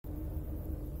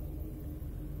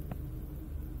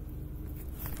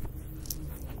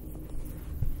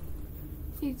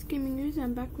it's Gaming News.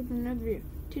 I'm back with another video.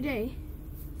 Today,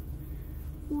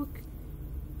 look,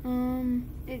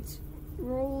 it's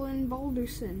Roland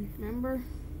Balderson. Remember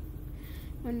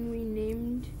when we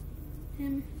named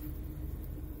him?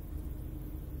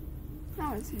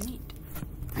 That was neat.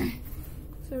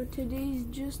 So today's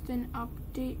just an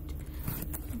update,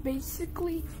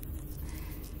 basically,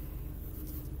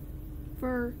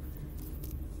 for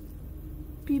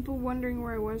people wondering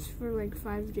where I was for like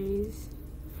 5 days.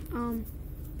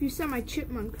 If you saw my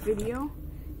chipmunk video,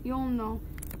 you'll know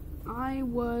I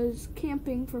was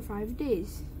camping for 5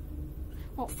 days.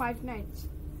 Well, 5 nights.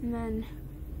 And then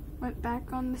went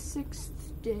back on the 6th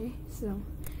day, so.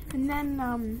 And then,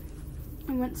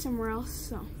 I went somewhere else,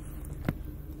 so.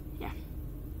 Yeah.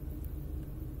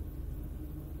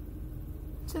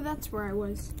 So that's where I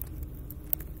was.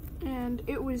 And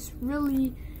it was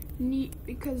really neat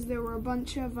because there were a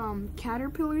bunch of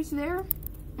caterpillars there,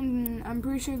 and I'm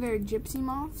pretty sure they're gypsy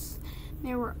moths.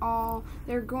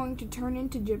 They're going to turn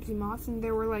into gypsy moths, and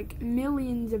there were like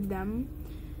millions of them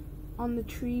on the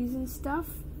trees and stuff,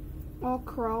 all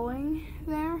crawling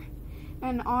there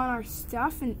and on our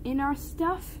stuff and in our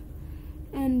stuff,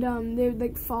 and they would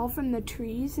like fall from the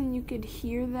trees and you could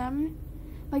hear them.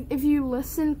 Like, if you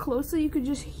listen closely, you could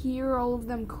just hear all of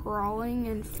them crawling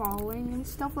and falling and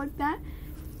stuff like that.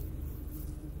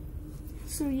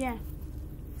 So yeah,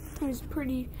 it was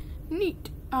pretty neat.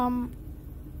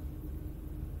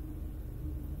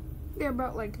 They're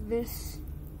about like this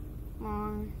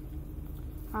long.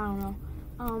 I don't know.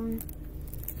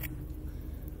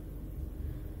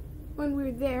 When we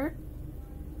were there,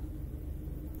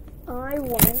 I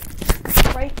went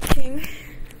biking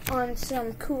on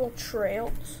some cool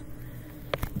trails,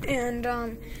 and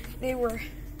they were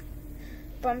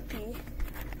bumpy.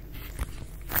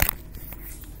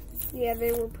 Yeah,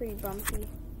 they were pretty bumpy.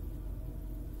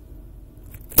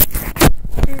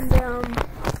 And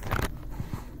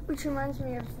which reminds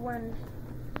me of when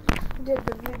I did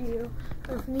the video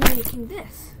of me making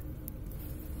this.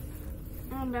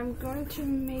 And I'm going to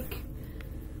make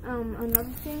another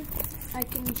thing. I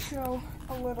can show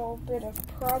a little bit of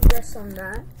progress on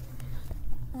that.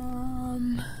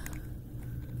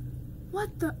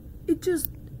 What the? It just,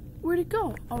 where'd it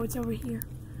go? Oh, it's over here.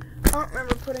 I don't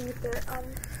remember putting it there.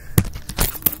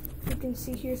 You can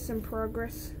see here's some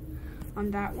progress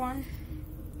on that one,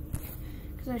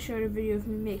 because I showed a video of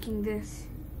me making this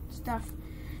stuff.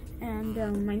 And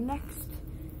my next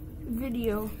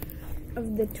video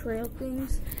of the trail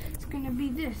things is gonna be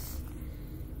this.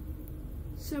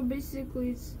 So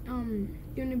basically, it's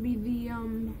gonna be the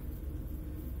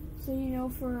so you know,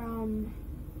 for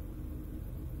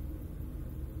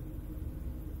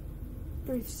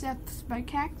Seth's bike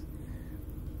hacks,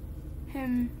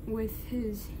 him with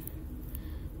his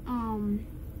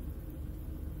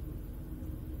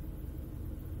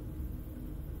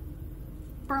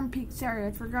Burn Peak. Sorry,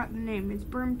 I forgot the name. It's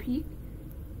Burn Peak.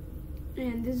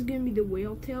 And this is gonna be the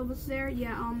whale tail that's there.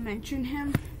 Yeah, I'll mention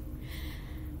him.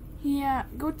 Yeah,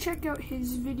 go check out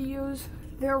his videos.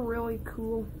 They're really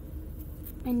cool.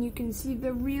 And you can see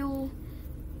the real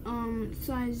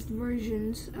sized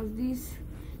versions of these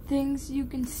things. You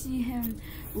can see him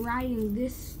riding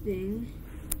this thing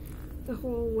the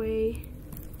whole way.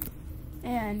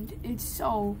 And it's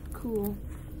so cool.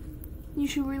 You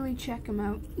should really check him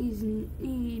out.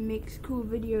 He makes cool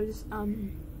videos.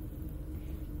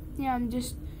 Yeah, I'm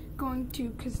just going to,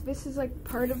 because this is like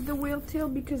part of the whale tail,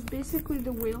 because basically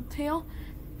the whale tail,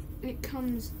 it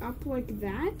comes up like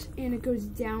that and it goes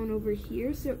down over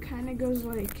here, so it kind of goes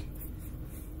like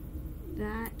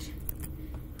that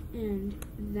and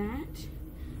that.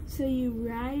 So you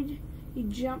ride, you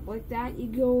jump like that, you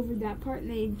go over that part, and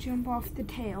then you jump off the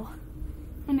tail,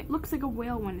 and it looks like a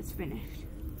whale when it's finished.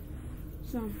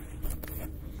 So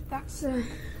that's a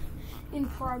in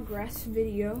progress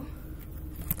video.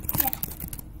 Yeah,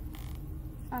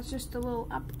 that's just a little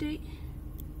update.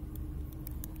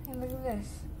 Hey, look at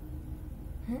this.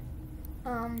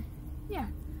 Yeah,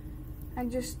 I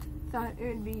just thought it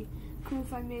would be cool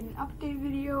if I made an update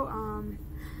video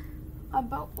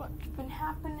about what's been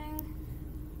happening.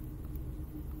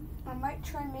 I might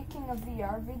try making a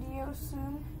VR video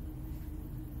soon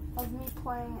of me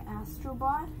playing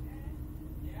Astrobot,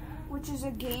 which is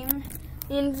a game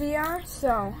in VR,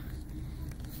 so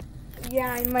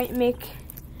yeah, I might make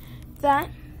that,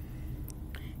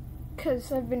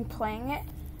 because I've been playing it,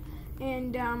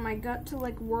 and I got to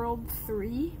like World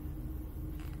 3,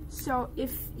 so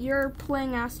if you're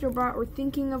playing Astrobot or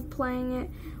thinking of playing it,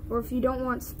 or if you don't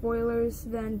want spoilers,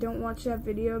 then don't watch that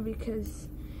video, because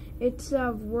it's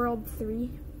World 3,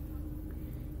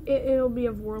 It'll be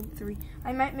of World 3.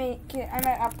 I might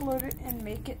upload it and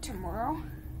make it tomorrow.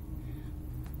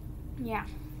 Yeah.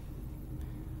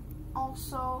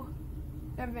 Also,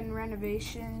 there have been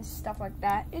renovations, stuff like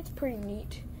that. It's pretty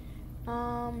neat.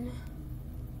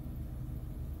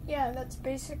 Yeah, that's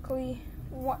basically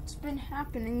what's been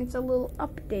happening. It's a little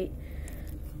update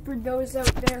for those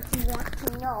out there who want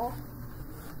to know,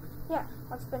 yeah,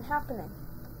 what's been happening.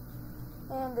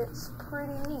 And it's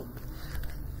pretty neat.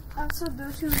 Also,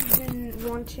 those who've been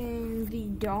wanting the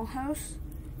Dollhouse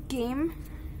game,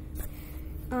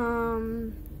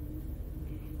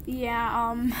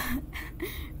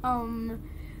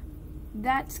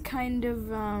 that's kind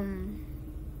of,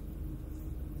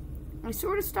 I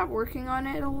sort of stopped working on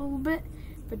it a little bit,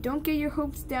 but don't get your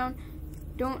hopes down.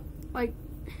 Don't, like,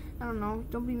 I don't know,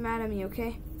 don't be mad at me,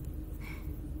 okay?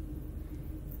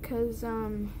 Because,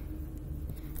 I'm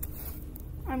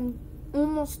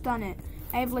almost done it.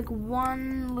 I have, like,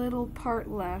 one little part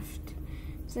left.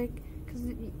 It's like, because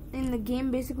in the game,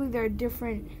 basically, there are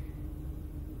different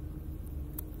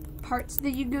parts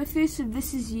that you go through. So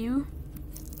this is you.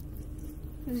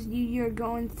 This is you're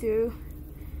going through.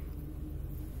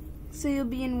 So you'll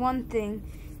be in one thing.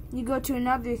 You go to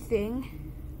another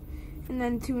thing. And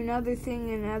then to another thing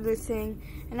and another thing.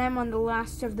 And I'm on the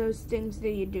last of those things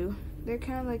that you do. They're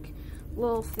kind of like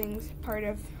little things, part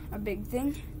of a big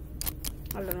thing.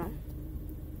 I don't know.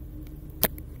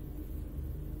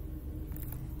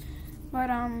 But,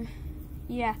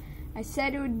 yeah, I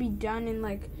said it would be done in,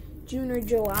 like, June or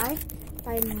July.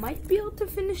 I might be able to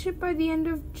finish it by the end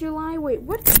of July. Wait,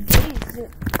 what day is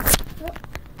it? What?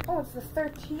 Oh, it's the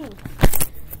 13th.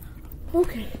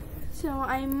 Okay, so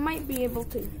I might be able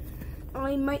to.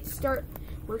 I might start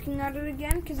working on it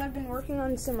again, because I've been working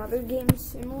on some other games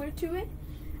similar to it.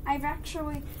 I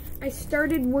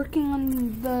started working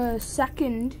on the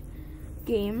second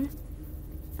game,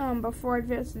 before I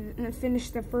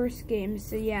finished the first game,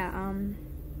 so yeah,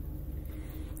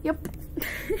 yep.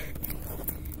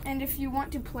 And if you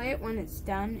want to play it when it's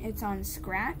done, it's on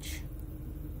Scratch,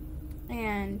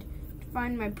 and to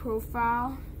find my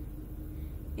profile,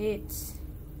 it's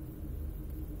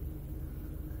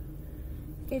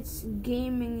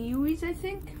Gaming Ewees, I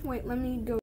think. Wait, let me go